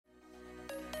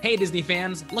Hey Disney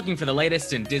fans, looking for the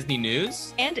latest in Disney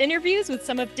news? And interviews with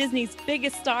some of Disney's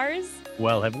biggest stars?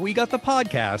 Well, have we got the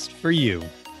podcast for you?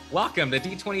 Welcome to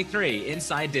D23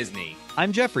 Inside Disney.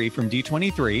 I'm Jeffrey from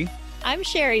D23. I'm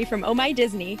Sherry from Oh My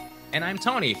Disney. And I'm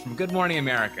Tony from Good Morning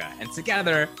America. And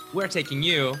together, we're taking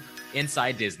you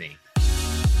inside Disney.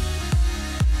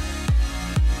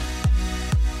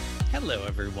 Hello,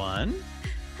 everyone.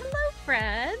 Hello,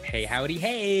 Fred. Hey, howdy,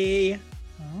 hey.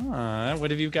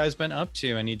 What have you guys been up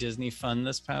to? Any Disney fun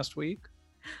this past week?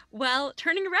 Well,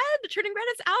 Turning Red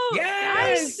is out.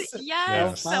 Yes! Guys.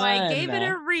 Yes. So Fun. I gave it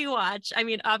a rewatch. I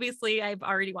mean, obviously, I've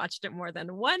already watched it more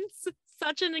than once.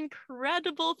 Such an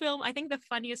incredible film. I think the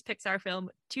funniest Pixar film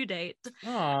to date. Aww.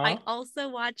 I also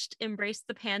watched Embrace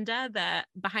the Panda, the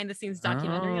behind-the-scenes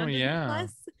documentary on Disney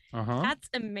Plus. That's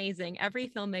amazing. Every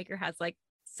filmmaker has like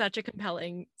such a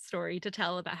compelling story to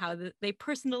tell about how they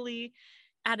personally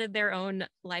added their own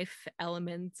life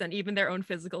elements and even their own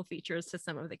physical features to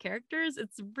some of the characters.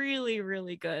 It's really,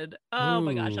 really good. Oh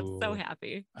my gosh, I'm so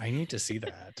happy. I need to see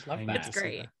that. Love that. It's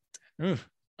great. What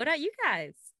about you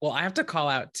guys? Well, I have to call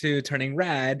out to Turning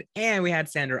Red, and we had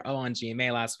Sandra Oh on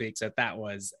GMA last week, so that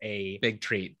was a big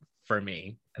treat for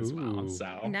me as well.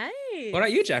 So nice. What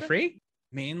about you, Jeffrey?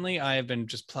 Mainly, I have been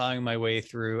just plowing my way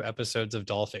through episodes of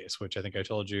Dollface, which I think I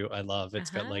told you I love. It's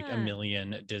got like a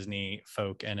million Disney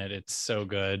folk in it. It's so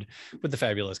good with the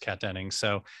fabulous Kat Dennings.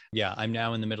 So yeah, I'm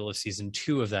now in the middle of season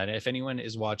 2 of that. If anyone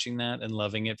is watching that and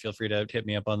loving it, feel free to hit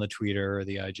me up on the Twitter or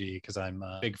the IG because I'm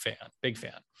a big fan.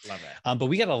 Love it. But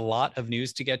we got a lot of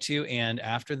news to get to. And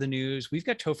after the news, we've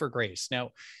got Topher Grace.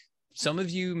 Now, some of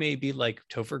you may be like,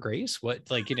 Topher Grace? What?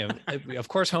 Like, you know, of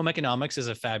course, Home Economics is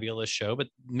a fabulous show, but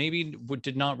maybe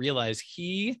did not realize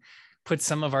he put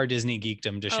some of our Disney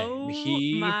geekdom to shame.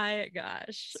 Oh my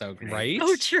gosh. So great. Right?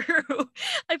 Oh, true.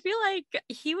 I feel like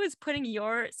he was putting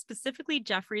specifically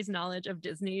Jeffrey's knowledge of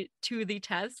Disney to the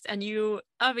test. And you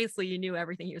knew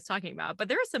everything he was talking about, but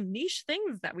there are some niche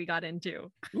things that we got into.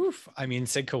 Oof. I mean,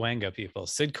 Sid Cahuenga, people.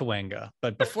 Sid Cahuenga.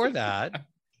 But before that,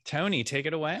 Tony, take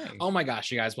it away. Oh my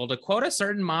gosh, you guys. Well, to quote a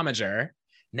certain momager,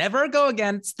 never go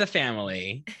against the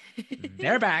family.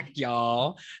 They're back,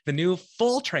 y'all. The new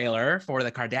full trailer for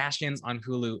The Kardashians on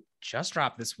Hulu just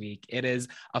dropped this week. It is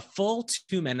a full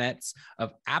 2 minutes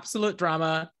of absolute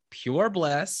drama, pure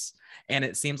bliss. And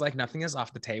it seems like nothing is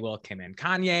off the table. Kim and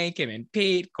Kanye, Kim and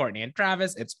Pete, Courtney and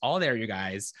Travis. It's all there, you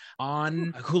guys.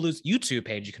 On Hulu's YouTube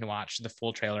page, you can watch the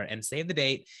full trailer and save the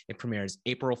date. It premieres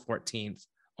April 14th,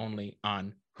 only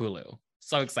on Hulu.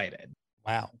 So excited.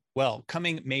 Wow. Well,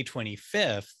 coming May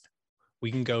 25th,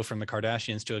 we can go from the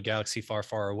Kardashians to a galaxy far,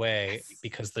 far away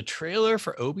because the trailer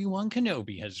for Obi-Wan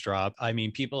Kenobi has dropped. I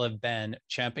mean, people have been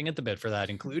champing at the bit for that,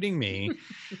 including me.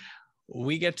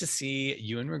 We get to see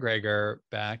Ewan McGregor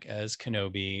back as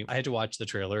Kenobi. I had to watch the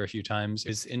trailer a few times.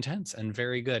 It's intense and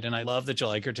very good. And I love that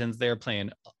Joel Edgerton's there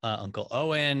playing Uncle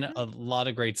Owen. A lot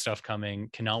of great stuff coming.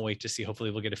 Cannot wait to see.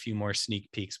 Hopefully we'll get a few more sneak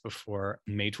peeks before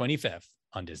May 25th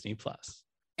on Disney+.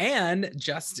 And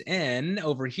just in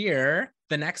over here,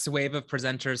 the next wave of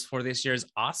presenters for this year's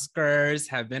Oscars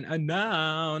have been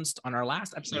announced on our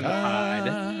last episode of the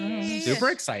pod. Super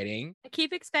exciting. I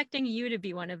keep expecting you to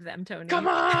be one of them, Tony. Come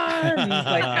on! And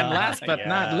last but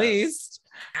not least,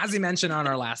 as we mentioned on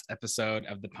our last episode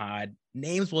of the pod,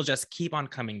 names will just keep on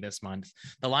coming this month.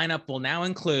 The lineup will now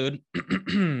include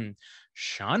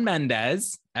Shawn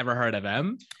Mendes. Ever heard of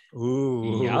him?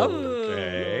 Ooh. Yep.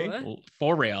 Okay.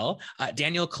 For real.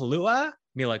 Daniel Kaluuya,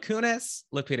 Mila Kunis,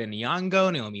 Lupita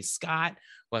Nyong'o, Naomi Scott,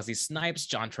 Wesley Snipes,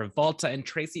 John Travolta, and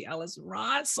Tracy Ellis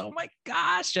Ross. Oh my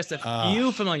gosh, just a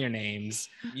few familiar names.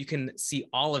 You can see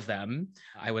all of them,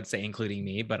 I would say, including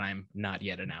me, but I'm not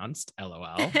yet announced.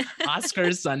 LOL.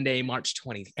 Oscars Sunday, March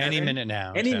 27th. Any minute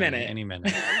now. Any Tony, minute. Any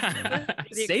minute.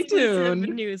 Stay tuned.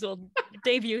 News will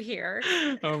debut here.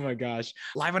 Oh my gosh.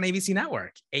 Live on ABC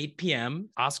Network, 8 p.m.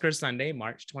 Oscars Sunday,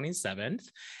 March 27th.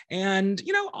 And,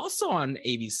 also on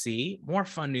ABC, more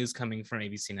fun news coming from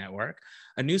ABC Network.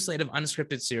 A new slate of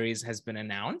unscripted series has been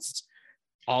announced.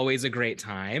 Always a great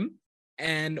time.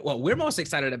 And what we're most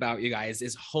excited about, you guys,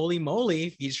 is Holy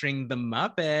Moly featuring the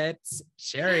Muppets.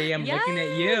 Sherry, I'm looking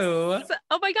at you.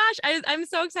 Oh my gosh, I'm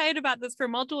so excited about this for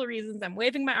multiple reasons. I'm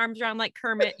waving my arms around like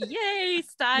Kermit, yay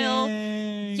style.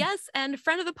 Yay. Yes, and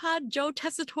friend of the pod, Joe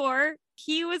Tessitore,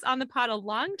 he was on the pod a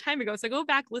long time ago. So go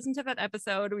back, listen to that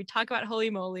episode. We talk about Holy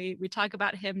Moly. We talk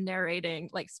about him narrating,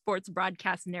 like sports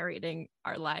broadcast narrating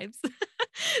our lives.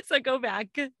 So go back,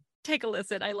 take a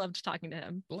listen. I loved talking to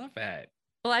him. Love it.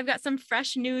 Well, I've got some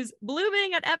fresh news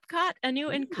blooming at Epcot. A new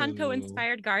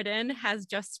Encanto-inspired garden has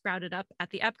just sprouted up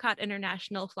at the Epcot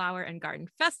International Flower and Garden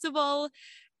Festival.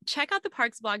 check out the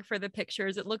parks blog for the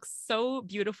pictures. It looks so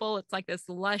beautiful. It's like this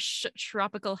lush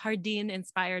tropical jardin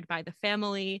inspired by the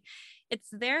family. It's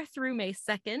there through May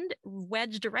 2nd,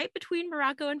 wedged right between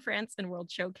Morocco and France and World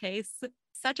Showcase.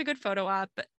 Such a good photo op.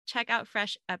 Check out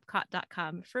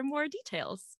freshepcot.com for more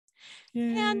details.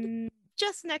 Yay. And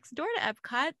just next door to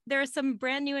Epcot, there are some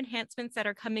brand new enhancements that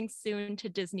are coming soon to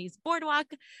Disney's Boardwalk,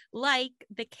 like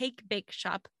the Cake Bake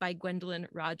Shop by Gwendolyn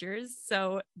Rogers.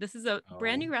 So this is a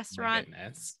brand new restaurant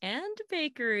and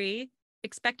bakery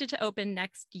expected to open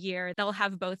next year. They'll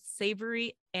have both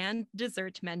savory and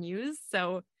dessert menus.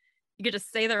 So you could just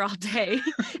stay there all day.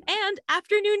 And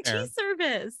afternoon tea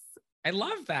service. I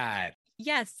love that.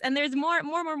 Yes, and there's more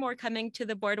coming to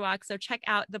the Boardwalk. So check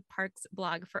out the parks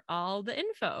blog for all the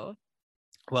info.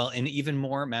 Well, and even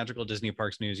more magical Disney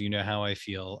parks news, you know how I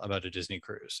feel about a Disney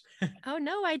cruise. Oh,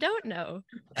 no, I don't know.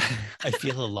 I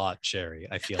feel a lot, Sherry.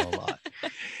 I feel a lot.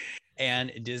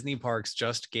 And Disney Parks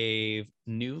just gave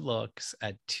new looks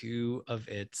at two of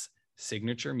its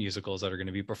signature musicals that are going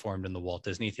to be performed in the Walt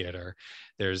Disney Theater.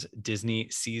 There's Disney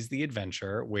Sees the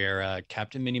Adventure, where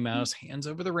Captain Minnie Mouse hands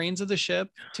over the reins of the ship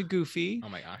to Goofy. Oh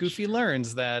my gosh. Goofy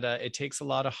learns that it takes a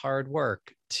lot of hard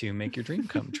work to make your dream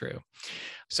come true.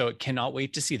 So cannot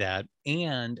wait to see that.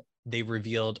 And they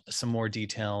revealed some more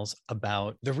details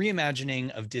about the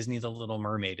reimagining of Disney The Little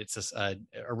Mermaid. It's this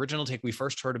original take. We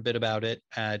first heard a bit about it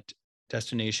at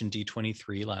Destination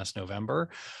D23 last November.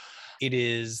 It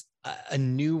is a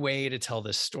new way to tell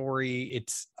this story.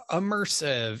 It's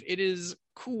immersive. It is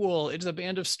cool. It is a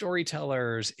band of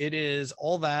storytellers. It is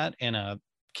all that and a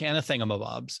can of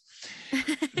thingamabobs.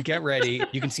 Get ready.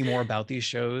 You can see more about these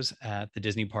shows at the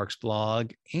Disney Parks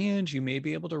blog, and you may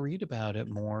be able to read about it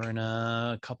more in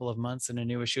a couple of months in a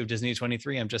new issue of Disney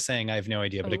 23. I'm just saying, I have no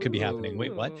idea, but it could be happening.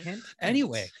 Wait, what?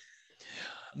 Anyway.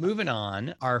 Moving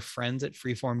on, our friends at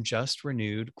Freeform just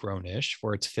renewed Grownish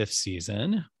for its 5th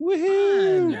season.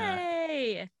 Woohoo!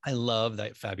 Yay! I love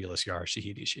that fabulous Yara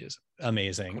Shahidi. She is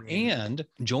amazing. Great. And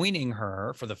joining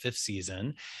her for the 5th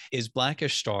season is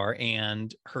Blackish star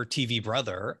and her TV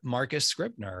brother, Marcus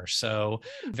Scribner. So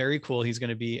very cool. He's going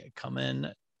to be coming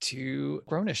to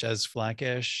Grownish as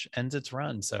Blackish ends its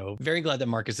run. So very glad that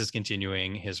Marcus is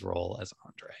continuing his role as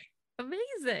Andre.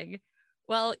 Amazing.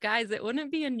 Well, guys, it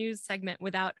wouldn't be a news segment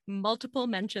without multiple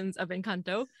mentions of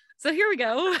Encanto. So here we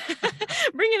go.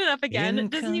 Bringing it up again.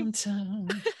 Encanto.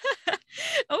 Disney...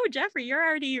 Oh, Jeffrey, you're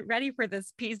already ready for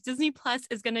this piece. Disney Plus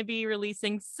is going to be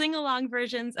releasing sing-along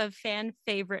versions of fan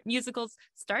favorite musicals,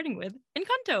 starting with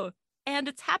Encanto. And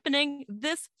it's happening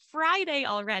this Friday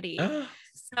already.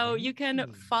 So you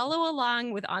can follow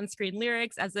along with on-screen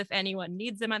lyrics as if anyone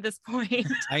needs them at this point.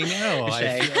 I know.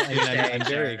 I'm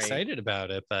very excited about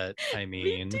it, but I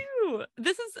mean... Me too.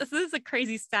 This is a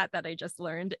crazy stat that I just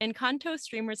learned. Encanto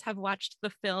streamers have watched the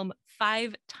film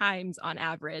 5 times on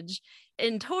average.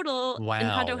 In total, wow.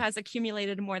 Encanto has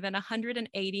accumulated more than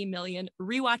 180 million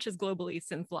rewatches globally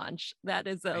since launch. That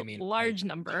is a large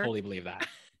number. I totally believe that.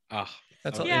 Oh.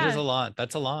 It is a lot.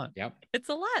 That's a lot. Yep. It's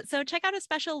a lot. So check out a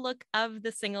special look of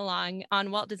the sing-along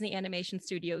on Walt Disney Animation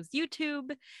Studios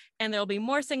YouTube. And there'll be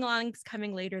more sing-alongs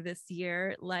coming later this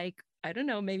year. Like, I don't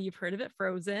know, maybe you've heard of it,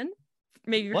 Frozen.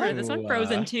 Maybe you've heard of this one,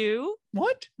 Frozen 2.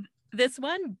 What? This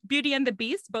one, Beauty and the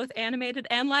Beast, both animated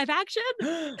and live action.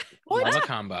 What? Love a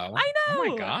combo. I know. Oh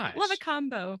my gosh. Love a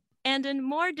combo. And in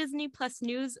more Disney Plus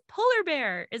news, Polar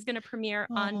Bear is going to premiere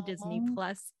on Disney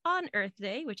Plus on Earth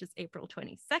Day, which is April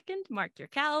 22nd. Mark your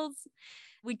cows.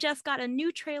 We just got a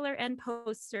new trailer and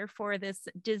poster for this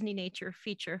Disney nature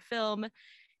feature film.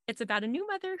 It's about a new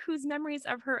mother whose memories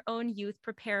of her own youth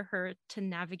prepare her to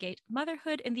navigate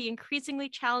motherhood in the increasingly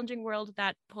challenging world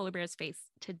that polar bears face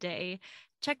today.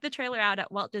 Check the trailer out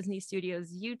at Walt Disney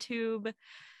Studios YouTube.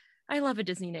 I love a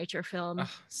Disney nature film.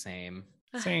 Oh, same.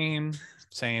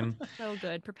 So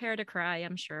good. Prepare to cry,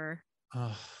 I'm sure.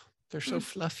 Oh, they're so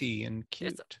fluffy and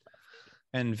cute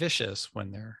and vicious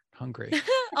when they're hungry.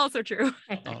 Also true.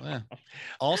 Oh, yeah.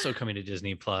 Also coming to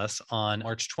Disney Plus on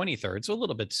March 23rd, so a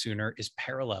little bit sooner, is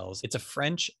Parallels. It's a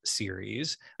French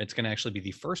series. It's going to actually be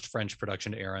the first French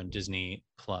production to air on Disney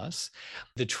Plus.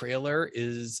 The trailer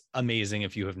is amazing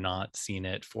if you have not seen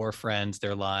it. 4 friends,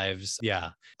 their lives.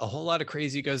 Yeah, a whole lot of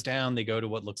crazy goes down. They go to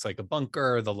what looks like a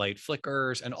bunker, the light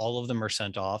flickers, and all of them are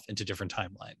sent off into different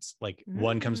timelines. Like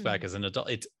one comes back as an adult.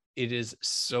 It is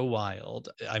so wild.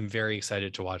 I'm very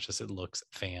excited to watch this. It looks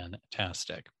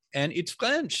fantastic. And it's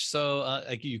French, so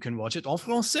you can watch it en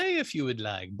français if you would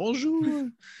like. Bonjour.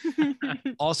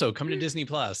 Also, come to Disney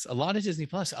Plus. A lot of Disney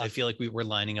Plus. I feel like we're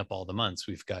lining up all the months.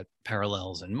 We've got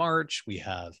Parallels in March. We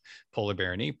have Polar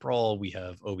Bear in April. We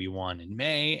have Obi-Wan in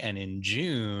May. And in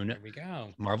June, there we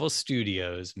go. Marvel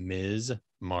Studios, Ms.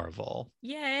 Marvel.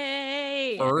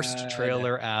 Yay! First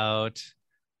trailer out.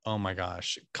 Oh my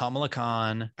gosh, Kamala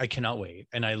Khan. I cannot wait.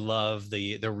 And I love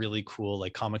the really cool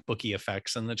like comic booky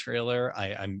effects in the trailer.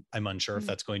 I'm unsure if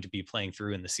that's going to be playing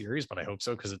through in the series, but I hope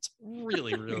so because it's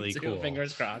really, really cool.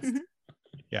 Fingers crossed.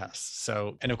 Yes.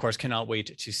 So, and of course, cannot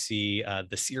wait to see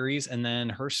the series and then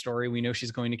her story. We know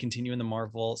she's going to continue in the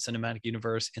Marvel Cinematic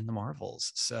Universe in the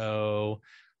Marvels. So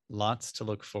lots to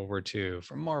look forward to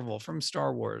from Marvel, from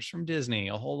Star Wars, from Disney,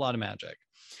 a whole lot of magic.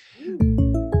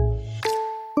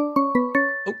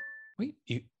 Wait,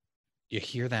 you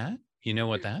hear that? You know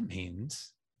what that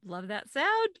means. Love that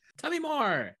sound. Tell me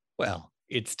more. Well,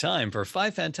 it's time for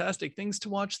 5 fantastic things to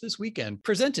watch this weekend,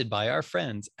 presented by our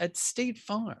friends at State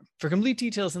Farm. For complete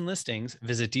details and listings,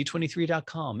 visit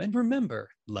d23.com. And remember,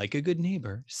 like a good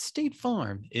neighbor, State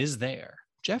Farm is there.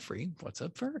 Jeffrey, what's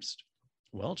up first?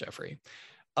 Well, Jeffrey,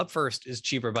 up first is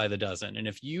Cheaper by the Dozen. And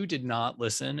if you did not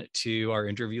listen to our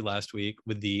interview last week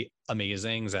with the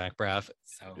amazing Zach Braff,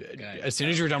 so good. As soon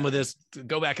as you're done with this,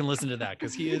 go back and listen to that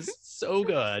because he is so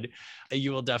good.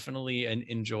 You will definitely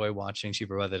enjoy watching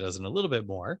Cheaper by the Dozen a little bit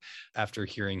more after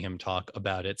hearing him talk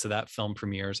about it. So that film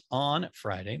premieres on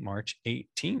Friday, March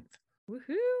 18th.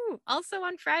 Woohoo! Also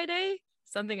on Friday,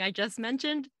 something I just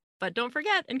mentioned, but don't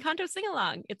forget, Encanto Sing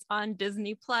Along. It's on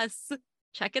Disney Plus.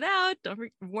 Check it out. Don't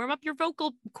warm up your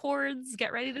vocal cords.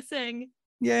 Get ready to sing.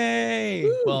 Yay!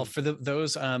 Woo! Well, for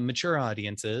those mature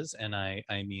audiences, and I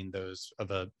mean those of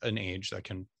an age that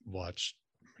can watch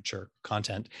mature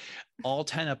content, all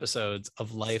 10 episodes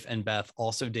of Life and Beth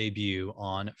also debut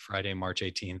on Friday, March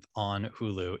 18th on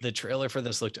Hulu. The trailer for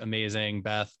this looked amazing.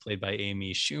 Beth, played by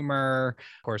Amy Schumer.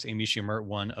 Of course, Amy Schumer,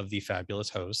 one of the fabulous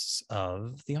hosts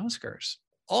of the Oscars.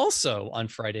 Also on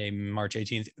Friday, March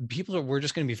 18th, we're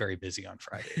just going to be very busy on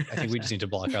Friday. I think we just need to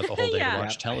block out the whole day to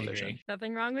watch television.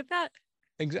 Nothing wrong with that.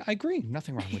 I agree.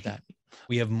 Nothing wrong with that.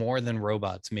 We have More Than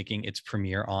Robots making its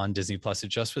premiere on Disney Plus. It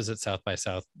just was at South by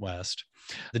Southwest.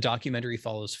 The documentary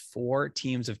follows 4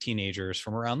 teams of teenagers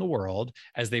from around the world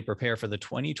as they prepare for the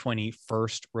 2020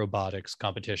 FIRST Robotics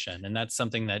competition. And that's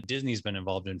something that Disney's been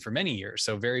involved in for many years.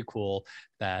 So very cool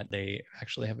that they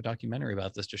actually have a documentary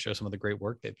about this to show some of the great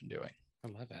work they've been doing. I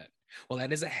love it. Well,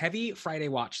 that is a heavy Friday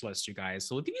watch list, you guys.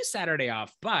 So we'll give you Saturday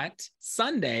off, but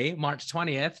Sunday, March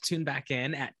 20th, tune back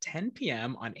in at 10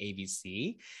 p.m. on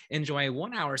ABC. Enjoy a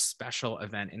 1-hour special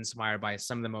event inspired by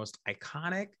some of the most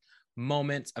iconic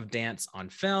moments of dance on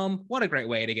film. What a great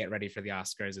way to get ready for the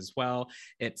Oscars as well.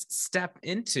 It's Step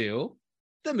Into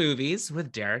the Movies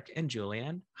with Derek and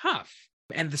Julianne Hough.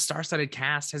 And the star-studded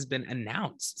cast has been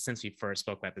announced since we first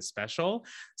spoke about this special.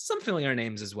 Some familiar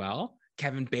names as well.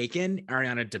 Kevin Bacon,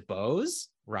 Ariana DeBose,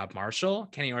 Rob Marshall,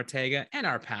 Kenny Ortega, and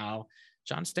our pal,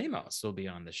 John Stamos will be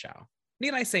on the show.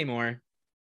 Need I say more?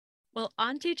 Well,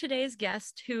 on to today's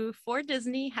guest, who for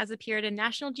Disney has appeared in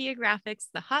National Geographic's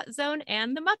The Hot Zone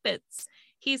and The Muppets.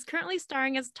 He's currently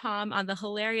starring as Tom on the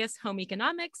hilarious Home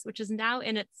Economics, which is now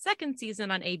in its 2nd season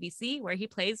on ABC, where he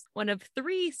plays one of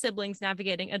 3 siblings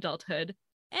navigating adulthood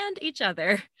and each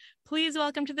other. Please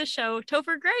welcome to the show,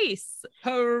 Topher Grace.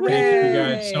 Hooray! Thank you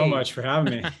guys so much for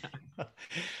having me. Well,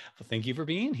 thank you for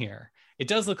being here. It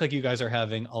does look like you guys are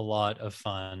having a lot of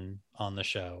fun on the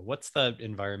show. What's the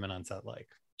environment on set like?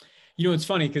 You know, it's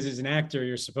funny because as an actor,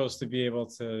 you're supposed to be able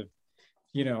to,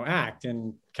 act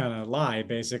and kind of lie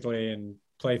basically and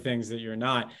play things that you're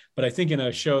not. But I think in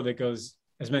a show that goes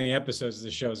as many episodes as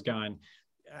the show's gone,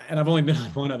 and I've only been on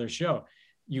one other show,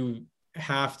 you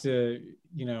have to,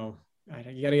 you got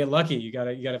to get lucky. You got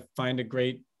to find a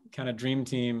great kind of dream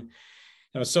team.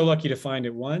 I was so lucky to find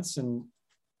it once. And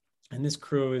this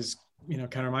crew is, kind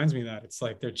of reminds me of that. It's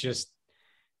like, they're just,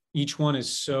 each one is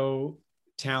so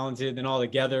talented, and all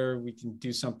together we can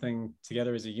do something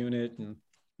together as a unit. And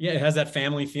yeah, it has that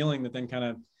family feeling that then kind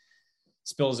of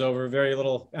spills over. Very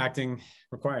little acting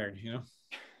required,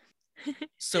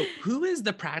 So who is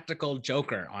the practical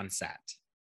Joker on set?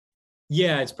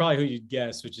 Yeah, it's probably who you'd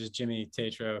guess, which is Jimmy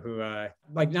Tatro, who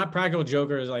not practical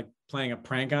Joker is like playing a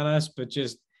prank on us, but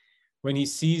just when he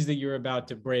sees that you're about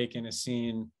to break in a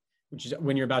scene, which is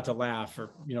when you're about to laugh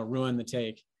or, ruin the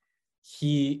take,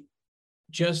 he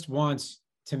just wants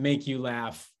to make you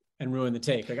laugh and ruin the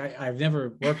take. Like I've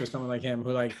never worked with someone like him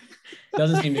who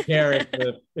doesn't seem to care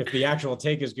if the actual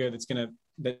take is good,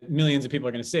 that millions of people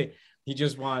are going to see. He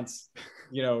just wants,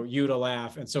 you to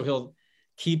laugh. And so he'll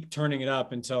keep turning it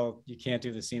up until you can't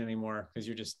do the scene anymore because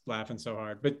you're just laughing so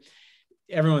hard. But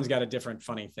everyone's got a different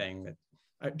funny thing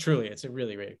that truly, it's a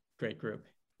really great, great group.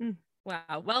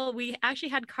 Wow. Well, we actually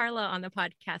had Carla on the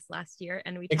podcast last year,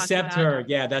 and we except talked about her.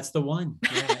 Yeah, that's the one.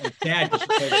 Yeah, it's sad 'cause she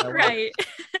plays my wife. right.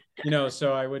 You know,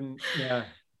 so I wouldn't. Yeah,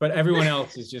 but everyone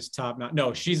else is just top notch.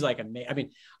 No, she's like amazing. I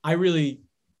mean,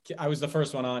 I was the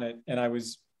first one on it, and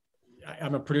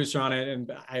I'm a producer on it,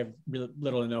 and I have really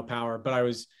little to no power. But I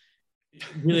was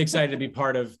really excited to be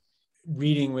part of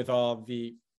reading with all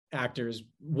the actors.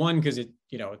 One, because it's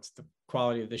the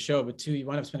quality of the show, but two, you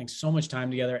wind up spending so much time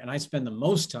together, and I spend the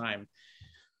most time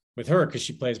with her because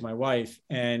she plays my wife.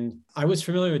 And I was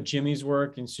familiar with Jimmy's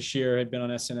work, and Sashir had been on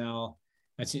SNL.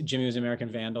 Jimmy was American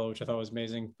Vandal, which I thought was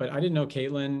amazing, but I didn't know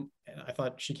Caitlin. I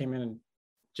thought she came in and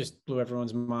just blew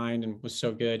everyone's mind and was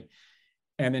so good.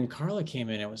 And then Carla came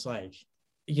in. It was like,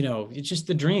 it's just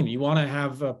the dream. You want to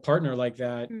have a partner like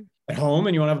that at home,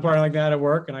 and you want to have a partner like that at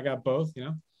work. And I got both,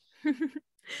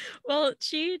 Well,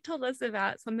 she told us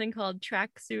about something called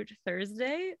Tracksuit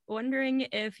Thursday, wondering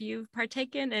if you've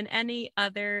partaken in any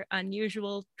other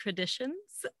unusual traditions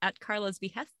at Carla's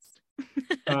behest.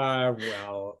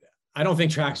 Well, I don't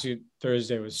think Tracksuit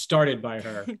Thursday was started by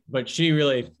her, but she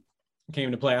really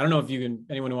came to play. I don't know if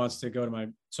anyone who wants to go to my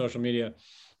social media,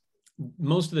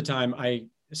 most of the time,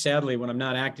 sadly, when I'm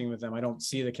not acting with them, I don't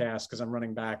see the cast because I'm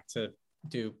running back to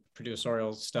do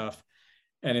producerial stuff.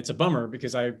 And it's a bummer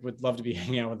because I would love to be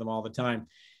hanging out with them all the time.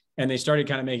 And they started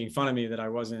kind of making fun of me that I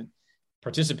wasn't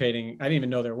participating. I didn't even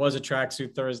know there was a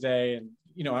Tracksuit Thursday. And,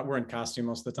 we're in costume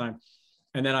most of the time.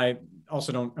 And then I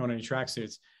also don't own any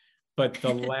tracksuits. But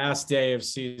the last day of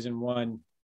season 1,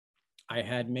 I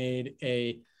had made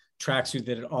a tracksuit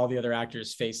that had all the other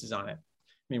actors' faces on it.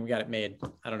 I mean, we got it made,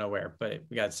 I don't know where, but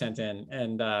we got it sent in.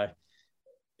 And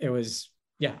it was,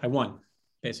 I won,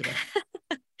 basically.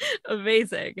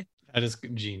 Amazing. That is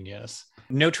genius.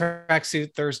 No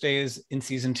Tracksuit Thursdays in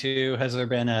season 2. Has there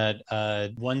been a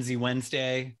onesie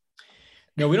Wednesday?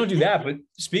 No, we don't do that. But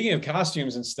speaking of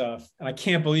costumes and stuff, and I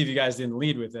can't believe you guys didn't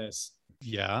lead with this.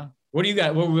 Yeah. What do you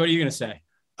got? What are you going to say?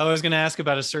 I was going to ask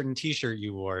about a certain t-shirt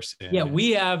you wore soon. Yeah,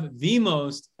 we have the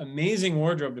most amazing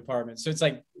wardrobe department. So it's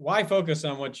like, why focus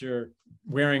on what you're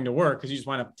wearing to work? Because you just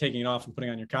wind up taking it off and putting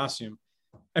on your costume.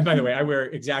 And by the way, I wear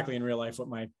exactly in real life what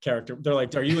my character, they're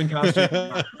like, are you in costume?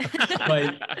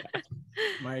 But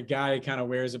my guy kind of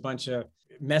wears a bunch of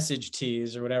message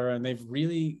tees or whatever. And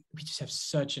we just have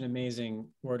such an amazing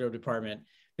wardrobe department.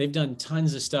 They've done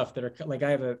tons of stuff that are like, I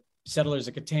have a Settlers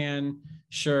of Catan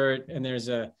shirt, and there's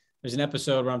an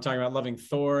episode where I'm talking about loving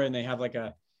Thor, and they have like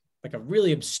a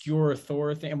really obscure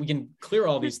Thor thing. And we can clear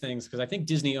all these things because I think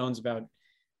Disney owns about,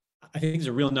 I think it's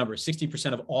a real number,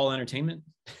 60% of all entertainment.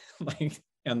 Like,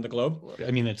 and the globe.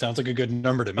 I mean, it sounds like a good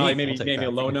number to me. Maybe a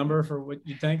low number for what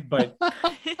you think, but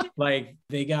like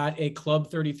they got a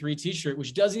Club 33 t-shirt,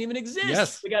 which doesn't even exist.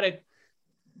 Yes. They got it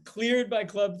cleared by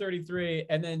Club 33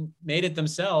 and then made it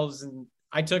themselves. And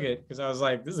I took it because I was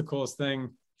like, this is the coolest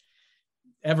thing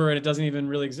ever. And it doesn't even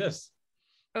really exist.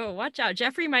 Oh, watch out.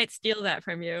 Jeffrey might steal that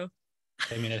from you.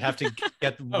 I mean, I'd have to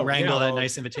wrangle that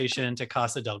nice invitation to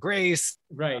Casa del Grace.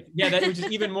 Right. Yeah, which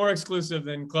is even more exclusive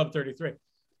than Club 33.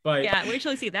 But yeah, wait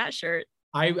till you see that shirt.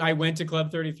 I went to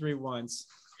Club 33 once,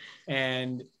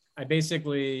 and I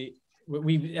basically,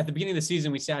 at the beginning of the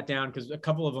season, we sat down because a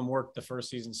couple of them worked the first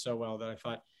season so well that I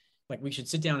thought, like, we should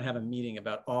sit down and have a meeting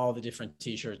about all the different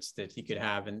t-shirts that he could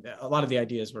have. And a lot of the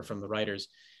ideas were from the writers,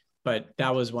 but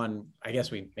that was one, I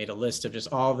guess we made a list of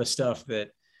just all the stuff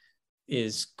that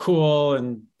is cool.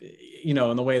 And, in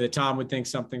the way that Tom would think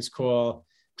something's cool.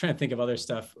 I'm trying to think of other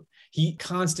stuff. He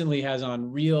constantly has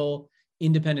on real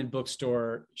independent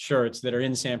bookstore shirts that are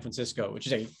in San Francisco, which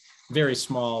is a very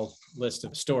small list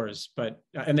of stores,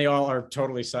 and they all are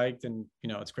totally psyched, and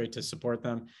it's great to support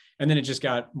them. And then it just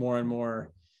got more and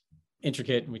more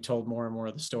intricate, and we told more and more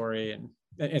of the story, and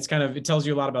it tells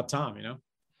you a lot about Tom.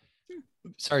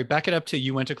 Sorry, back it up to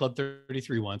you went to Club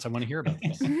 33 once. I want to hear about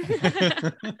this.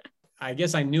 I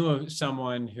guess I knew of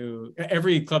someone who,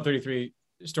 every Club 33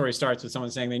 story starts with someone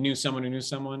saying they knew someone who knew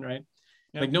someone, right?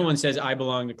 Like no one says I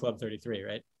belong to Club 33,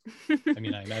 right? I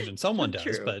mean, I imagine someone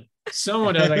does, but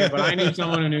someone does. But I knew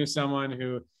someone who knew someone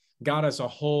who got us a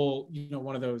whole,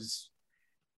 one of those.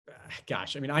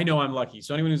 Gosh, I mean, I know I'm lucky.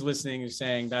 So anyone who's listening who's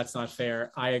saying that's not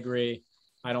fair, I agree.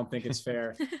 I don't think it's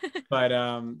fair.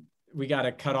 But we got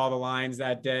to cut all the lines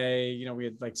that day. We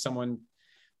had like someone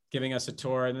giving us a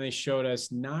tour, and then they showed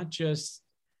us not just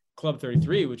Club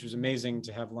 33, which was amazing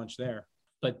to have lunch there,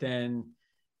 but then,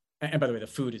 and by the way, the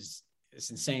food is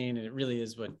insane, and it really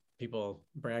is what people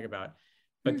brag about.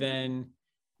 But then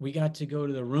we got to go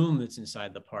to the room that's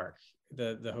inside the park.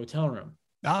 the hotel room.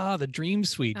 The Dream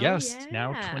Suite. Yes. Yeah.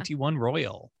 Now 21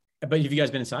 Royal. But have you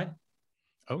guys been inside?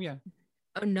 Oh, yeah.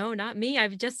 Oh, no, not me.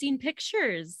 I've just seen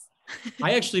pictures.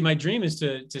 My dream is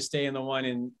to stay in the one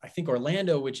in, I think,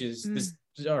 Orlando, which is this,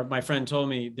 or my friend told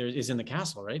me there is in the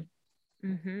castle, right?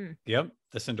 Mm-hmm. Yep.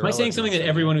 The Cinderella. Am I saying something that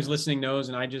everyone who's listening knows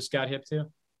and I just got hip to?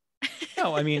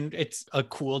 No, I mean, it's a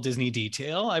cool Disney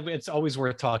detail. It's always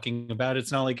worth talking about.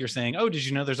 It's not like you're saying, oh, did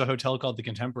you know there's a hotel called the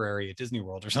Contemporary at Disney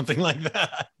World or something like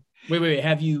that? Wait.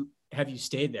 Have you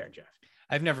stayed there, Jeff?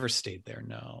 I've never stayed there,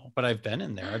 no, but I've been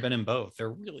in there. I've been in both. They're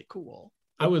really cool.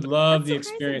 I would love the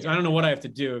experience. I don't know what I have to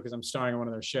do because I'm starring on one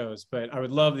of their shows, but I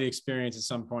would love the experience at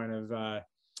some point of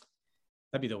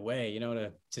that'd be the way,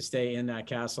 to stay in that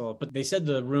castle. But they said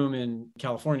the room in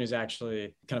California is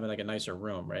actually kind of like a nicer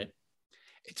room, right?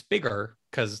 It's bigger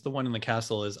because the one in the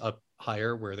castle is up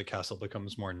higher where the castle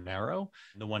becomes more narrow.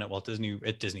 The one at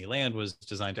Disneyland was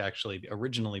designed to actually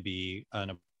originally be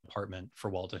an apartment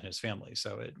for Walt and his family.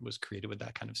 So it was created with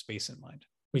that kind of space in mind.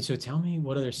 Wait, so tell me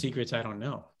what other secrets I don't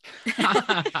know.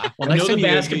 Well, I know the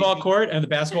basketball court and the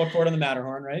basketball court on the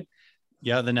Matterhorn, right?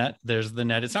 Yeah, the net. There's the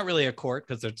net. It's not really a court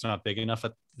because it's not big enough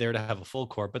there to have a full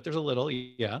court, but there's a little,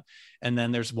 yeah. And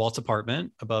then there's Walt's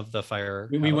apartment above the fire.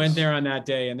 We went there on that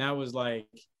day, and that was like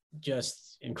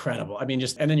just incredible. I mean,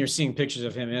 and then you're seeing pictures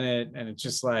of him in it, and it's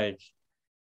just like,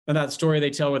 and that story they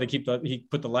tell where he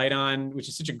put the light on, which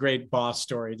is such a great boss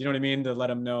story. Do you know what I mean? To let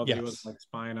him know that he was like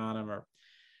spying on him,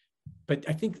 but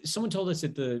I think someone told us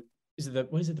at the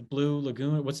Blue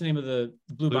Lagoon? What's the name of the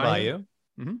Blue Bayou?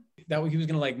 Mm-hmm. That he was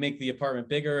going to like make the apartment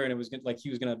bigger, and it was like he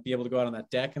was going to be able to go out on that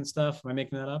deck and stuff. Am I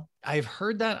making that up? I've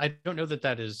heard that. I don't know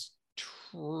that is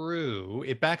true.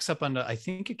 It backs up onto, I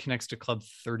think it connects to Club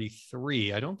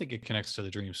 33. I don't think it connects to the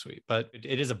Dream Suite, but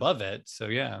it is above it. So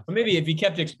yeah. But maybe if he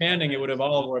kept expanding, it would have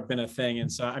all been a thing.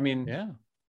 And so, I mean, yeah.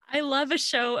 I love a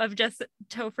show of just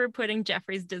Topher putting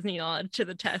Jeffrey's Disney knowledge to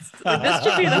the test. Like, this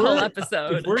should be the whole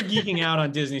episode. If we're geeking out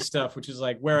on Disney stuff, which is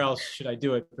like, where else should I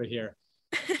do it but here?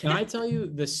 Can I tell you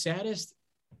the saddest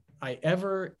I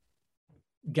ever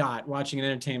got watching an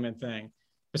entertainment thing,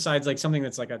 besides like something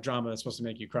that's like a drama that's supposed to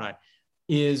make you cry,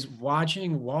 is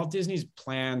watching Walt Disney's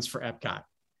plans for Epcot.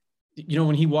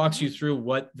 When he walks you through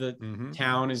what the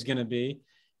town is going to be,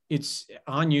 it's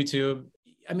on YouTube.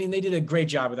 I mean, they did a great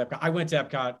job with Epcot. I went to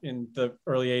Epcot in the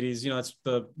early 80s. That's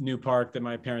the new park that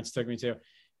my parents took me to,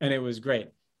 and it was great.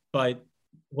 But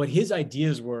what his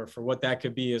ideas were for what that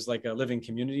could be is like a living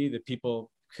community that people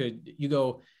could,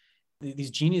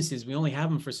 these geniuses, we only have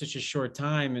them for such a short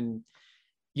time. And,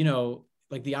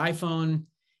 like the iPhone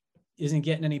isn't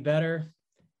getting any better.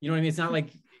 You know what I mean? It's not like,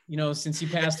 since he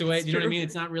passed away, you know what I mean?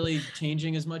 It's not really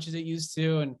changing as much as it used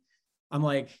to. And I'm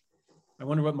like, I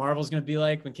wonder what Marvel's going to be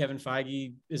like when Kevin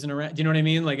Feige isn't around. Do you know what I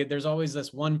mean? Like there's always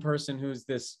this one person who's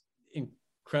this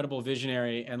incredible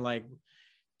visionary, and like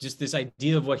just this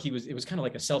idea of what it was kind of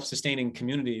like a self-sustaining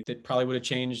community that probably would have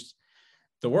changed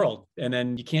the world. And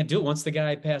then you can't do it once the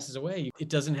guy passes away. It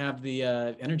doesn't have the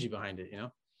energy behind it,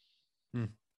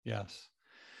 Yes.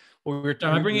 Well,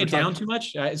 am I bringing it down too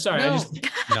much? Sorry.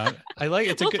 No. I like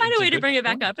it. We'll find a way to bring it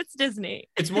back up. It's Disney.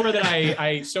 It's more that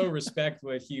I so respect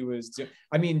what he was doing.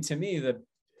 I mean, to me, that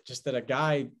a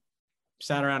guy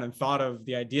sat around and thought of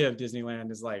the idea of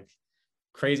Disneyland is like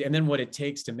crazy. And then what it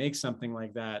takes to make something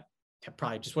like that,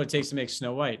 probably just what it takes to make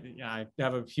Snow White. Yeah,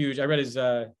 I read his,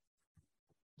 do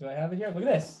I have it here? Look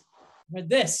at this. I read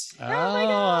this. Oh my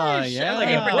gosh. Yeah.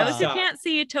 Okay, for those who can't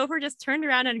see, Topher just turned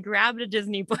around and grabbed a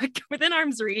Disney book within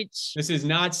arm's reach. This is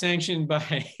not sanctioned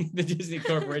by the Disney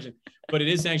Corporation, but it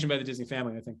is sanctioned by the Disney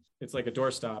family. I think it's like a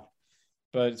doorstop,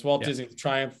 but it's Walt Disney, the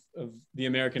triumph of the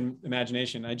American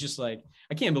imagination. I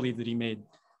can't believe that he made,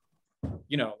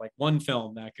 like one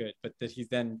film that good, but that he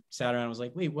then sat around and was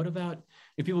like, wait, what about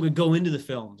if people could go into the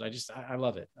films? I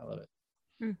love it. I love it.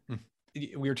 Mm-hmm.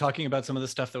 We were talking about some of the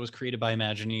stuff that was created by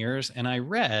Imagineers, and I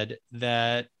read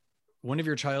that one of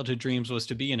your childhood dreams was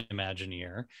to be an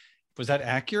Imagineer. Was that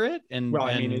accurate?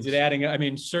 Is it adding? I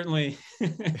mean, certainly.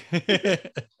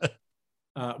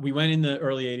 We went in the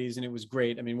early 80s, and it was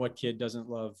great. I mean, what kid doesn't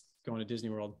love going to Disney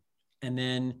World? And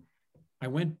then I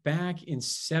went back in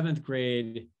 7th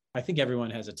grade. I think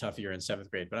everyone has a tough year in 7th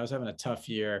grade, but I was having a tough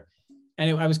year.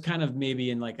 And I was kind of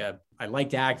maybe in I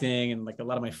liked acting, and like a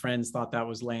lot of my friends thought that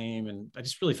was lame. And I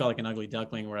just really felt like an ugly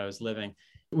duckling where I was living.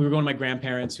 We were going to my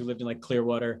grandparents who lived in like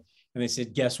Clearwater, and they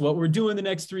said, guess what we're doing the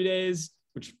next 3 days,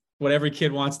 which what every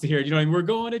kid wants to hear. We're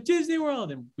going to Disney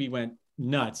World. And we went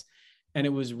nuts. And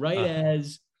it was right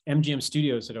as MGM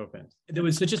Studios had opened. There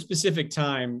was such a specific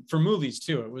time for movies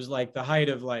too. It was like the height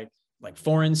of like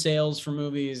foreign sales for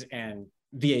movies, and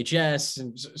VHS.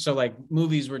 And so like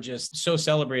movies were just so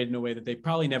celebrated in a way that they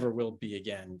probably never will be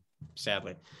again,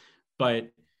 sadly. But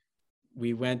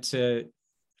we went to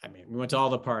all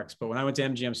the parks, but when I went to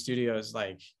MGM Studios,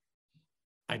 like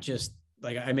I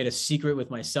made a secret with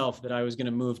myself that I was going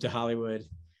to move to Hollywood.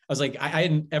 I was like, I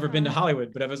hadn't ever been to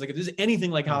Hollywood, but I was like, if this is anything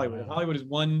like Hollywood, if Hollywood is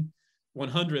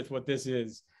 1/100th what this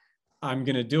is, I'm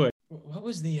going to do it. What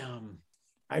was the,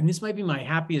 this might be my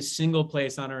happiest single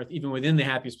place on earth, even within the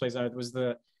happiest place on earth,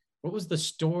 what was the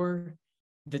store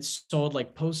that sold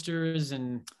like posters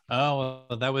and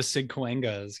that was Sid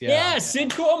Cahuenga's. Yeah,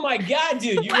 Sid. Oh my God,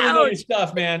 dude, you really know your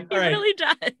stuff, man. All right, really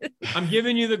does. I'm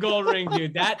giving you the gold ring,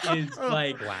 dude. That is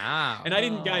like wow. And I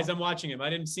didn't, guys, I'm watching him. I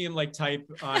didn't see him like type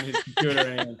on his computer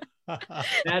or anything.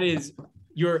 That is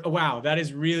that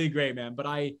is really great, man. But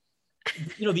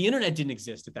the internet didn't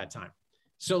exist at that time,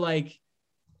 so like,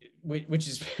 which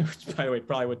is by the way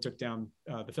probably what took down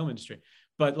the film industry.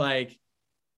 But like,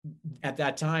 at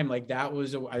that time, like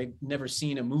I'd never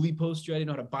seen a movie poster. I didn't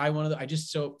know how to buy one of them. I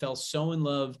just fell so in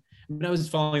love. I mean, I was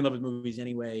falling in love with movies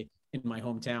anyway in my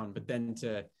hometown, but then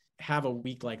to have a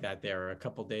week like that there, or a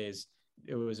couple days,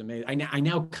 it was amazing. I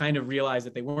now kind of realize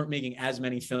that they weren't making as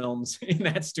many films in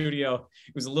that studio.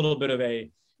 It was a little bit of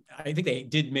I think they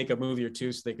did make a movie or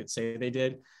two so they could say they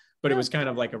did, but it was kind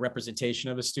of like a representation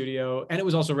of a studio. And it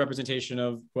was also a representation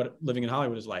of what living in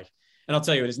Hollywood is like. And I'll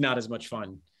tell you, it is not as much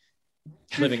fun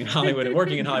living in Hollywood and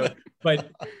working in Hollywood,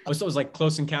 but it was like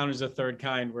Close Encounters of the Third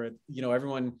Kind, where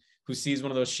everyone who sees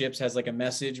one of those ships has like a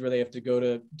message where they have to go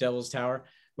to Devil's Tower.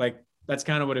 Like, that's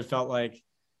kind of what it felt like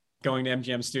going to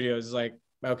MGM Studios. Is like,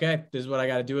 okay, this is what I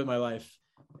got to do with my life.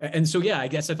 And so I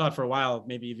guess I thought for a while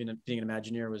maybe even being an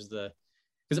Imagineer was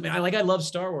because I mean I love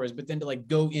Star Wars, but then to like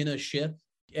go in a ship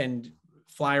and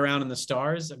fly around in the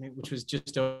stars, I mean, which was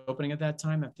just opening at that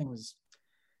time, that thing was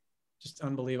just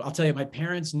unbelievable. I'll tell you, my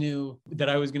parents knew that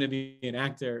I was going to be an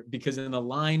actor because in the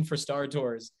line for Star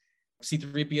Tours,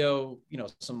 C-3PO,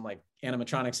 some like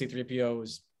animatronic C-3PO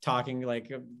was talking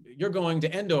like, "You're going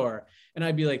to Endor." And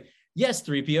I'd be like, "Yes,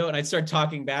 3PO." And I'd start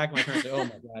talking back. My parents would say, "Oh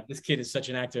my God, this kid is such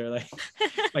an actor."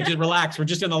 Like just relax. We're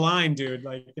just in the line, dude.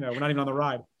 Like, we're not even on the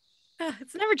ride.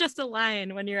 It's never just a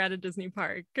line when you're at a Disney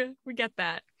park. We get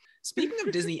that. Speaking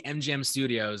of Disney MGM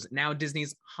Studios, now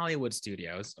Disney's Hollywood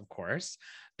Studios, of course,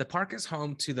 the park is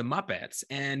home to the Muppets,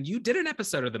 and you did an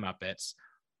episode of the Muppets.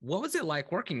 What was it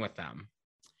like working with them?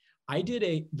 I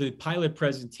did the pilot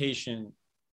presentation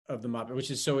of the Muppet,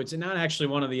 it's not actually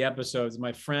one of the episodes.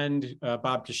 My friend,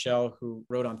 Bob Cashell, who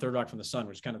wrote on Third Rock from the Sun,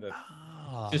 which is kind of the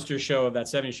sister show of that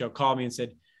 70s show, called me and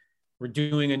said, "We're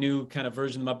doing a new kind of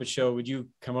version of the Muppet Show. Would you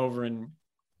come over?" And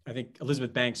I think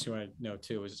Elizabeth Banks, who I know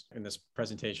too, was in this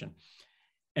presentation.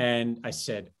 And I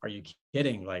said, "Are you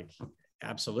kidding?" Like,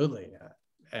 absolutely.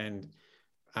 And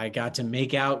I got to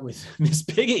make out with Miss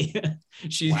Piggy.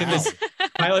 She's in this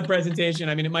pilot presentation.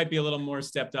 I mean, it might be a little more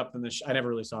stepped up than I never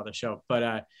really saw the show,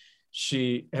 but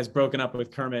she has broken up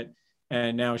with Kermit,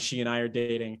 and now she and I are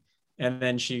dating. And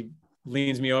then she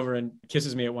leans me over and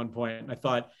kisses me at one point. And I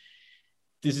thought,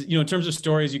 this is, in terms of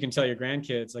stories you can tell your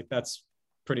grandkids, like, that's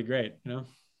pretty great,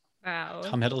 Wow.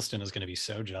 Tom Hiddleston is going to be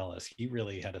so jealous. He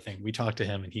really had a thing. We talked to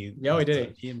him, and he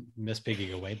did. He and Miss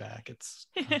Piggy go way back. It's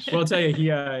well, I'll tell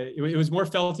you, it was more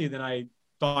felty than I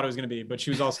thought it was going to be, but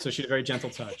she had a very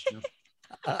gentle touch.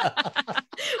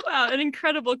 Wow, an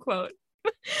incredible quote.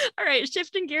 All right,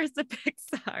 shifting gears to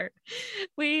Pixar.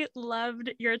 We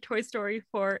loved your Toy Story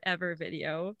Forever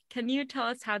video. Can you tell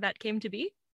us how that came to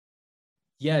be?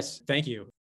 Yes, thank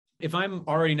you. If I'm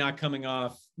already not coming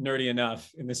off nerdy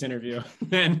enough in this interview,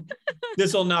 then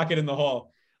this will knock it in the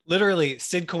hole. Literally,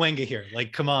 Sid Cahuenga here.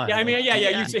 Like, come on. Yeah, I mean, yeah.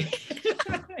 You see,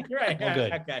 you're right. Well,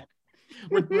 good. Okay,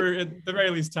 we're at the very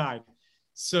least tied.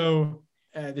 So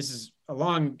this is a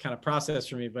long kind of process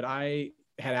for me, but I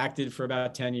had acted for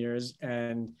about 10 years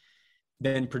and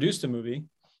then produced a movie,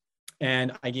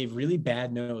 and I gave really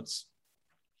bad notes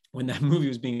when that movie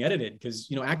was being edited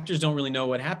because actors don't really know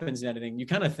what happens in editing. You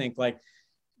kind of think like,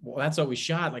 well, that's what we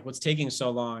shot. Like, what's taking so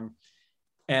long?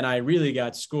 And I really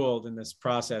got schooled in this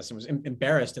process and was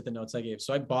embarrassed at the notes I gave.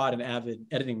 So I bought an Avid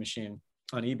editing machine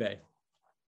on eBay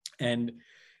and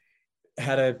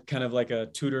had a kind of like a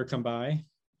tutor come by,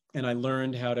 and I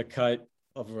learned how to cut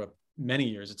over many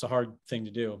years. It's a hard thing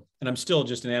to do. And I'm still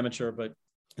just an amateur, but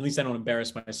at least I don't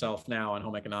embarrass myself now on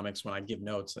home economics when I give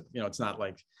notes. It's not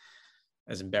like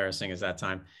as embarrassing as that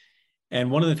time.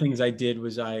 And one of the things I did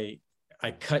was I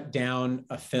cut down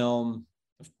a film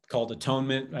called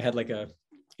Atonement. I had like a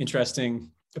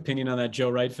interesting opinion on that Joe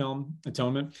Wright film,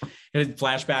 Atonement. It had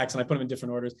flashbacks and I put them in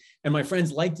different orders. And my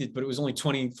friends liked it, but it was only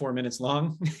 24 minutes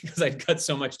long because I'd cut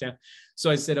so much down.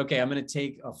 So I said, okay, I'm going to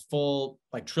take a full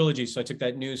like trilogy. So I took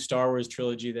that new Star Wars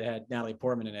trilogy that had Natalie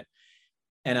Portman in it.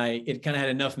 And it kind of had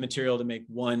enough material to make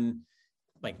one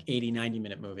like 80,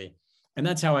 90-minute movie. And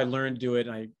that's how I learned to do it.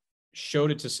 And I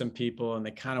showed it to some people and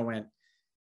they kind of went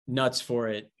nuts for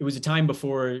it. It was a time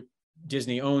before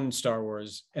Disney owned Star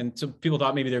Wars. And so people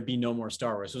thought maybe there'd be no more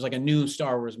Star Wars. It was like a new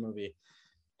Star Wars movie.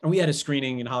 And we had a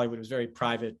screening in Hollywood. It was very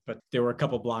private, but there were a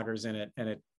couple bloggers in it and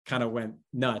it kind of went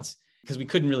nuts because we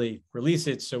couldn't really release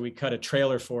it. So we cut a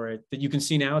trailer for it that you can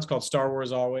see now. It's called Star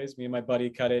Wars Always. Me and my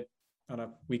buddy cut it on a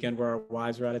weekend where our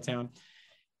wives were out of town.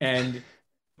 And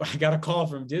I got a call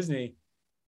from Disney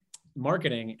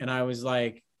marketing and I was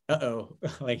like, uh-oh,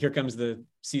 like here comes the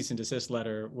cease and desist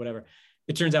letter, whatever.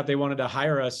 It turns out they wanted to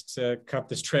hire us to cut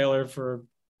this trailer for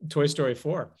Toy Story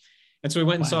 4. And so we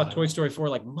went and saw Toy Story 4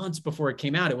 like months before it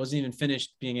came out. It wasn't even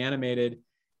finished being animated.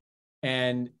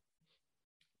 And,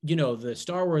 you know, the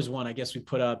Star Wars one, I guess we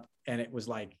put up and it was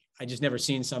like, I just never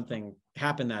seen something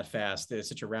happen that fast. There's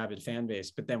such a rabid fan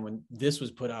base. But then when this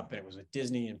was put up and it was with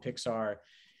Disney and Pixar,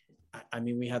 I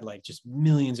mean, we had like just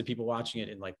millions of people watching it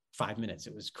in like 5 minutes.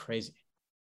 It was crazy.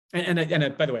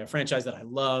 And by the way, a franchise that I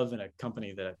love and a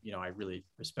company that, you know, I really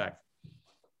respect.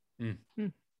 Have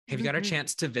you got a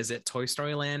chance to visit Toy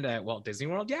Story Land at Walt Disney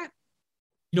World yet?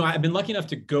 You know, I've been lucky enough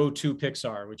to go to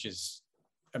Pixar, which is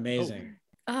amazing.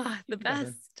 The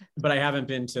best. But I haven't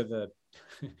been to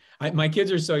my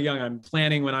kids are so young. I'm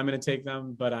planning when I'm going to take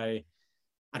them, but I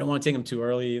don't want to take them too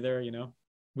early either. You know,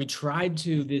 we tried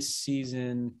to this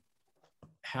season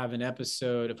have an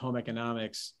episode of Home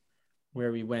Economics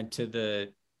where we went to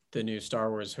the new Star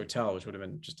Wars hotel, which would have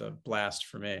been just a blast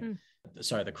for me.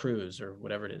 Sorry, the cruise or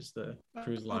whatever it is, the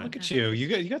cruise line. Look at you.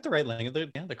 You got the right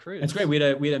language. Yeah, the cruise. That's great. We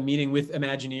had a meeting with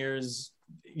Imagineers,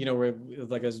 you know, where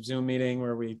like a Zoom meeting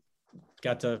where we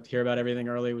got to hear about everything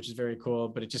early, which is very cool.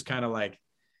 But it just kind of like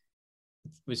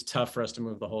it was tough for us to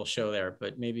move the whole show there.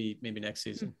 But maybe next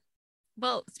season.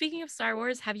 Well, speaking of Star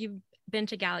Wars, have you been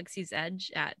to Galaxy's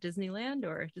Edge at Disneyland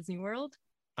or Disney World?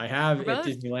 I have at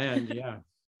Disneyland. Yeah,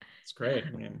 it's great.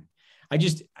 I mean, I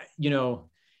just, you know,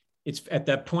 it's at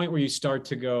that point where you start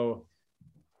to go,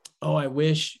 oh, I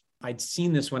wish I'd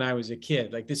seen this when I was a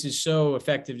kid. Like, this is so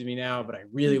effective to me now, but I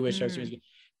really wish I was.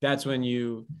 That's when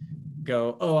you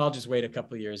go, oh, I'll just wait a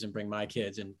couple of years and bring my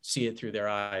kids and see it through their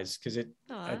eyes. Cause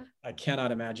I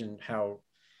cannot imagine how,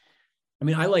 I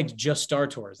mean, I liked just Star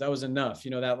Tours. That was enough,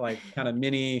 you know, that like kind of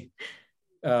mini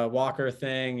Walker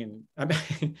thing. And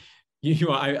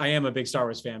I am a big Star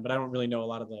Wars fan, but I don't really know a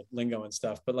lot of the lingo and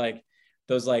stuff, but like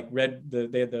those like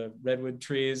they had the redwood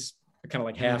trees, kind of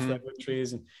like half redwood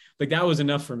trees. And like, that was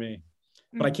enough for me,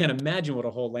 but I can't imagine what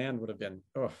a whole land would have been.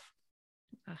 Oh,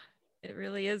 it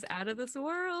really is out of this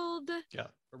world. Yeah.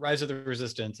 Rise of the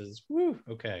Resistance is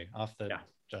okay. Off the. Yeah.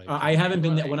 I haven't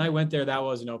been there. When I went there, that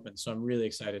wasn't open. So I'm really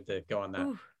excited to go on that.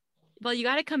 Ooh. Well, you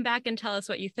got to come back and tell us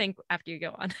what you think after you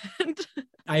go on it.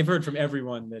 I've heard from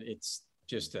everyone that it's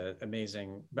just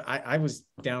amazing. But I was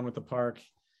down with the park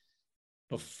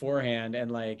beforehand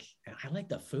and like, I like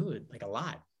the food like a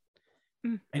lot.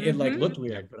 And it like looked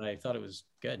weird, but I thought it was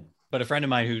good. But a friend of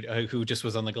mine who just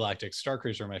was on the Galactic Star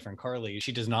Cruiser, my friend Carly,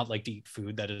 she does not like to eat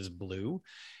food that is blue.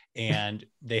 And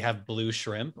they have blue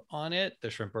shrimp on it. The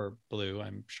shrimp are blue,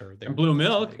 I'm sure. And blue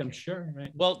milk, I'm sure,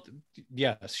 right? Well,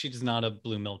 yes, she's not a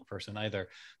blue milk person either.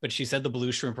 But she said the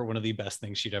blue shrimp are one of the best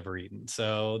things she'd ever eaten.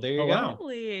 So there you go. Wow.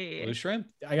 Blue shrimp.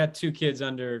 I got 2 kids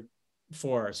under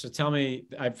 4. So tell me,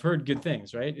 I've heard good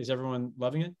things, right? Is everyone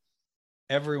loving it?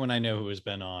 Everyone I know who has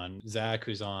been on, Zach,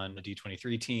 who's on the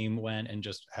D23 team, went and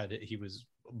just he was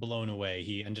blown away.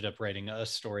 He ended up writing a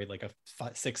story, like a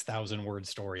 6,000 word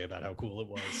story about how cool it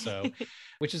was. So,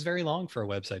 which is very long for a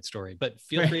website story, but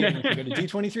feel free to go to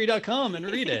d23.com and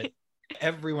read it.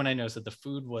 Everyone I know said the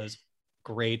food was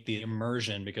great. The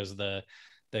immersion, because the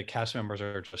cast members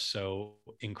are just so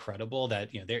incredible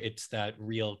that, you know, it's that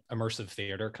real immersive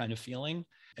theater kind of feeling.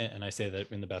 And I say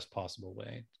that in the best possible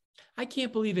way. I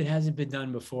can't believe it hasn't been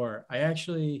done before. I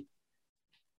actually,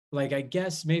 like, I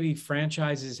guess maybe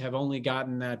franchises have only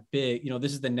gotten that big. You know,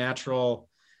 this is the natural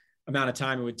amount of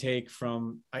time it would take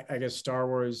from, I guess, Star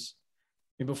Wars.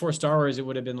 I mean, before Star Wars, it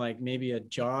would have been like maybe a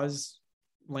Jaws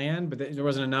land, but there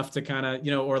wasn't enough to kind of,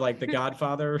 you know, or like The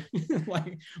Godfather,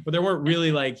 like, but there weren't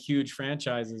really like huge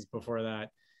franchises before that.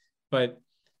 But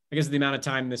I guess the amount of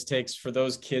time this takes for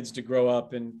those kids to grow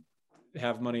up and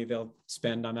have money they'll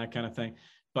spend on that kind of thing.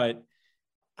 But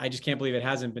I just can't believe it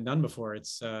hasn't been done before.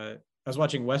 It's I was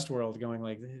watching Westworld going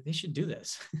like, they should do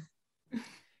this.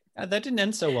 That didn't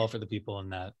end so well for the people in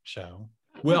that show.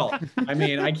 Well, I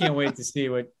mean, I can't wait to see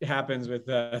what happens with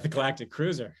the Galactic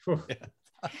Cruiser.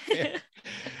 Yeah.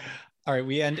 All right,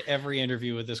 we end every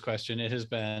interview with this question.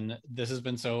 This has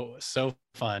been so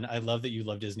fun. I love that you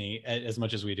love Disney as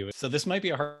much as we do. So this might be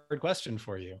a hard question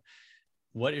for you.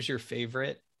 What is your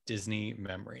favorite Disney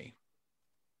memory?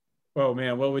 Oh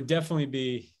man, well, it would definitely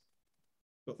be,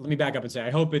 let me back up and say,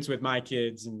 I hope it's with my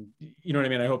kids, and you know what I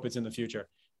mean? I hope it's in the future.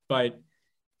 But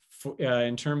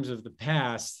in terms of the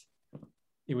past,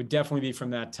 it would definitely be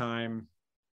from that time.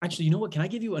 Actually, you know what? Can I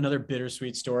give you another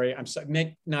bittersweet story? It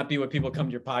may not be what people come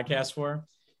to your podcast for,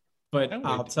 but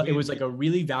it was like a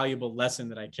really valuable lesson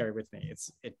that I carry with me.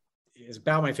 It is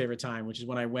about my favorite time, which is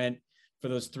when I went for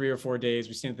those 3 or 4 days.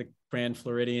 We stayed at the Grand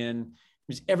Floridian.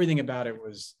 Everything about it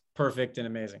was perfect and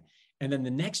amazing. And then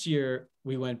the next year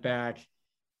we went back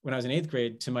when I was in 8th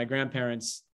grade to my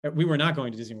grandparents. We were not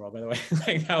going to Disney World, by the way.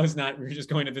 Like that was not, we were just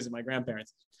going to visit my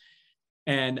grandparents.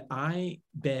 And I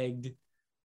begged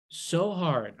so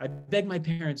hard. I begged my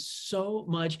parents so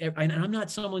much. And I'm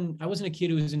not someone, I wasn't a kid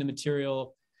who was into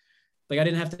material. Like I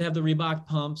didn't have to have the Reebok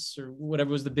pumps or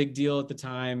whatever was the big deal at the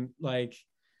time. Like,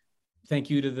 thank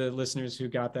you to the listeners who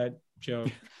got that joke,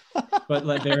 but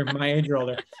like they're my age or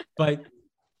older. But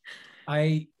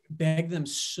I begged them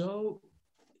so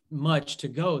much to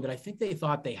go that I think they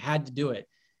thought they had to do it.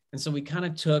 And so we kind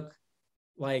of took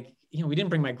like, we didn't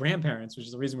bring my grandparents, which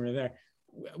is the reason we were there.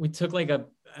 We took like a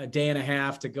day and a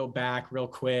half to go back real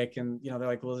quick. And, they're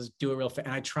like, well, let's do it real fast.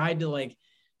 And I tried to like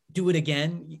do it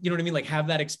again. You know what I mean? Like have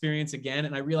that experience again.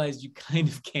 And I realized you kind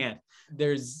of can't.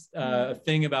 There's a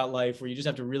thing about life where you just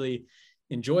have to really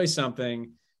enjoy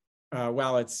something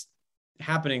while it's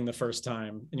happening the first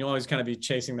time. And you'll always kind of be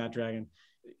chasing that dragon.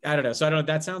 I don't know. So I don't know.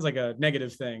 That sounds like a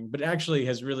negative thing, but it actually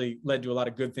has really led to a lot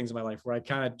of good things in my life where I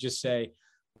kind of just say,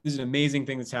 this is an amazing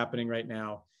thing that's happening right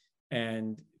now.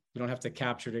 And we don't have to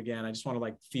capture it again. I just want to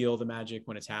like feel the magic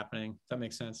when it's happening. If that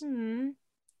makes sense.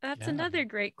 That's another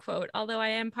great quote. Although I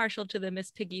am partial to the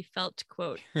Miss Piggy felt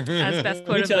quote as best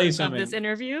quote of this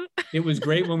interview. It was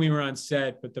great when we were on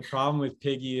set, but the problem with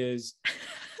Piggy is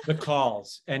the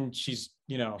calls, and she's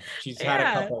had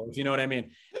a couple, if you know what I mean.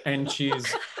 And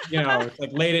she's,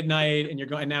 like late at night and you're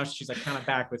going, and now she's like kind of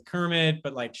back with Kermit,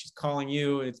 but like she's calling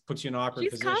you, it puts you in an awkward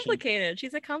position. She's complicated.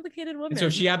 She's a complicated woman. And so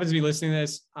if she happens to be listening to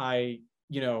this, I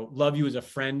love you as a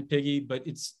friend, Piggy, but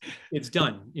it's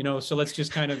done, so let's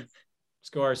just kind of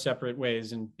go our separate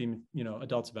ways and be,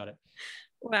 adults about it.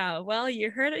 Wow. Well, you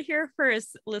heard it here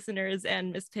first, listeners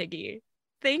and Miss Piggy.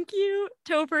 Thank you,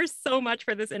 Topher, so much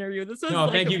for this interview. This was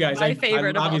thank you guys. My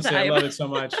favorite of all time. I love it so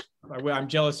much. I'm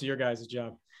jealous of your guys'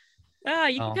 job.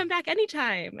 You can come back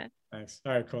anytime. Thanks.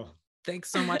 All right, cool. Thanks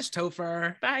so much,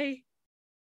 Topher. Bye.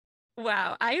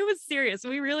 Wow, I was serious.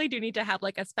 We really do need to have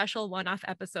like a special one-off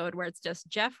episode where it's just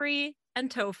Jeffrey and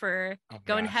Topher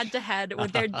going head to head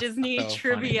with their Disney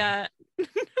trivia,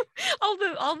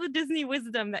 all the Disney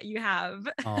wisdom that you have.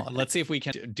 Let's see if we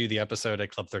can do the episode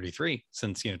at Club 33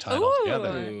 since tie it all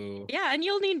together. Yeah, and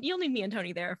you'll need me and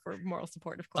Tony there for moral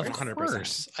support, of course. Of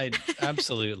 100%.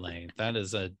 Absolutely. That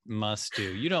is a must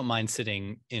do. You don't mind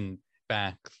sitting in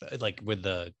back like in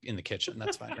the kitchen.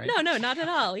 That's fine, right? No, not at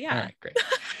all. Yeah. All right, great.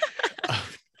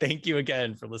 Thank you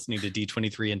again for listening to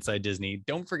D23 Inside Disney.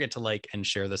 Don't forget to like and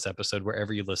share this episode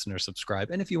wherever you listen or subscribe.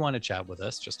 And if you want to chat with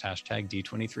us, just hashtag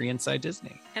D23 Inside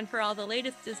Disney. And for all the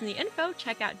latest Disney info,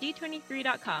 check out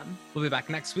D23.com. We'll be back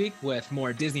next week with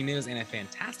more Disney news and a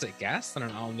fantastic guest on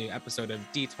an all-new episode of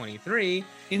D23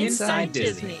 Inside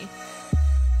Disney.